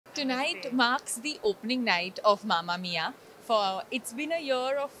Tonight marks the opening night of Mamma Mia. It's been a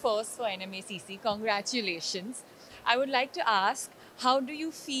year of firsts for NMACC. Congratulations. I would like to ask, how do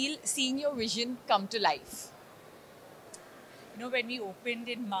you feel seeing your vision come to life? When we opened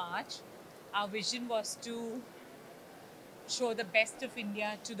in March, our vision was to show the best of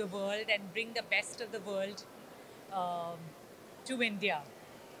India to the world and bring the best of the world um, to India.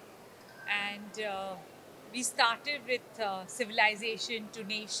 And we started with Civilization to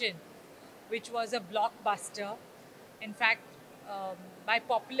Nation, which was a blockbuster. In fact, by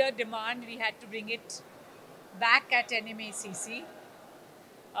popular demand, we had to bring it back at NMACC.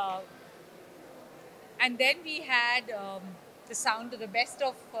 Uh, and then we had the best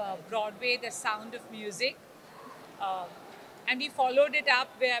of Broadway, the sound of music. Uh, and we followed it up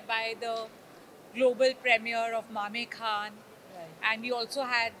by the global premiere of Mame Khan. Right. And we also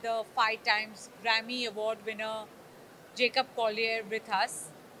had the 5 times Grammy Award winner Jacob Collier with us.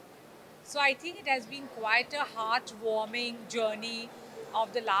 So I think it has been quite a heartwarming journey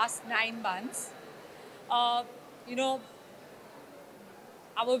of the last 9 months. Uh, you know,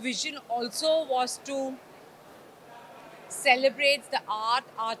 our vision also was to celebrate the art,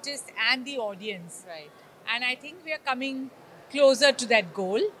 artists, and the audience. Right. And I think we are coming closer to that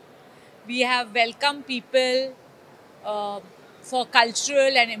goal. We have welcomed people uh, for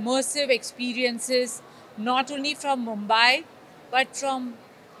cultural and immersive experiences, not only from Mumbai, but from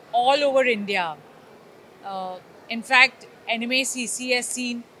all over India. Uh, in fact, NMACC has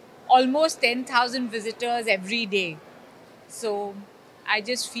seen almost 10,000 visitors every day. So I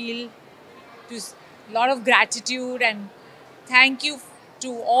just feel a lot of gratitude and thank you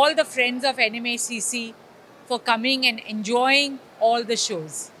to all the friends of NMACC for coming and enjoying all the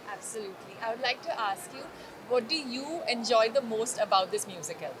shows. Absolutely. I would like to ask you, what do you enjoy the most about this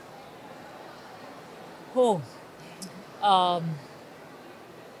musical? Oh, um,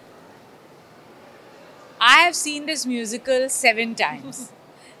 I have seen this musical 7 times,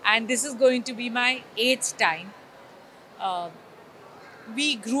 and this is going to be my 8th time. Uh,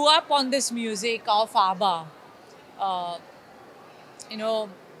 we grew up on this music of ABBA. Uh, you know,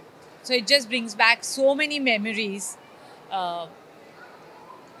 so it just brings back so many memories. Uh,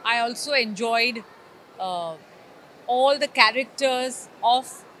 I also enjoyed uh, all the characters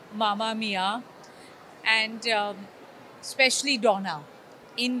of Mamma Mia and especially Donna,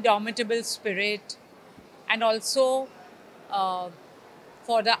 indomitable spirit, and also uh,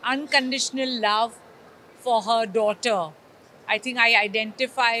 for the unconditional love for her daughter. I think I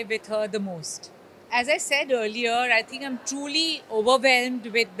identify with her the most. As I said earlier, I think I'm truly overwhelmed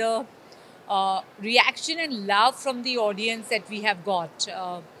with the reaction and love from the audience that we have got.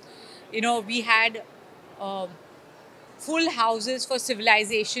 We had uh, full houses for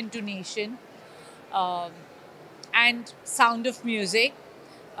Civilization to Nation um, and Sound of Music.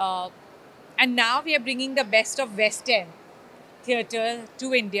 Uh, and now we are bringing the best of West End theatre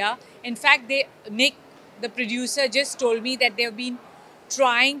to India. In fact, Nick, the producer, just told me that they've been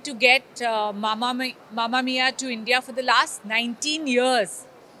trying to get Mamma Mia to India for the last 19 years.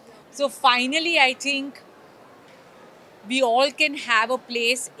 So finally, I think we all can have a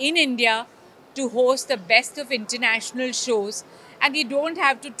place in India to host the best of international shows, and we don't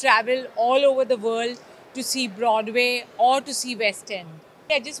have to travel all over the world to see Broadway or to see West End.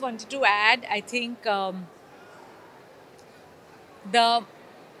 I just wanted to add, I think the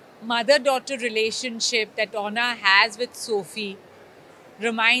mother-daughter relationship that Donna has with Sophie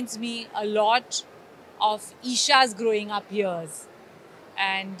reminds me a lot of Isha's growing up years.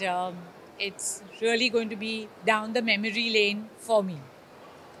 And it's really going to be down the memory lane for me.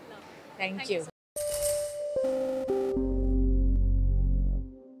 Thank you.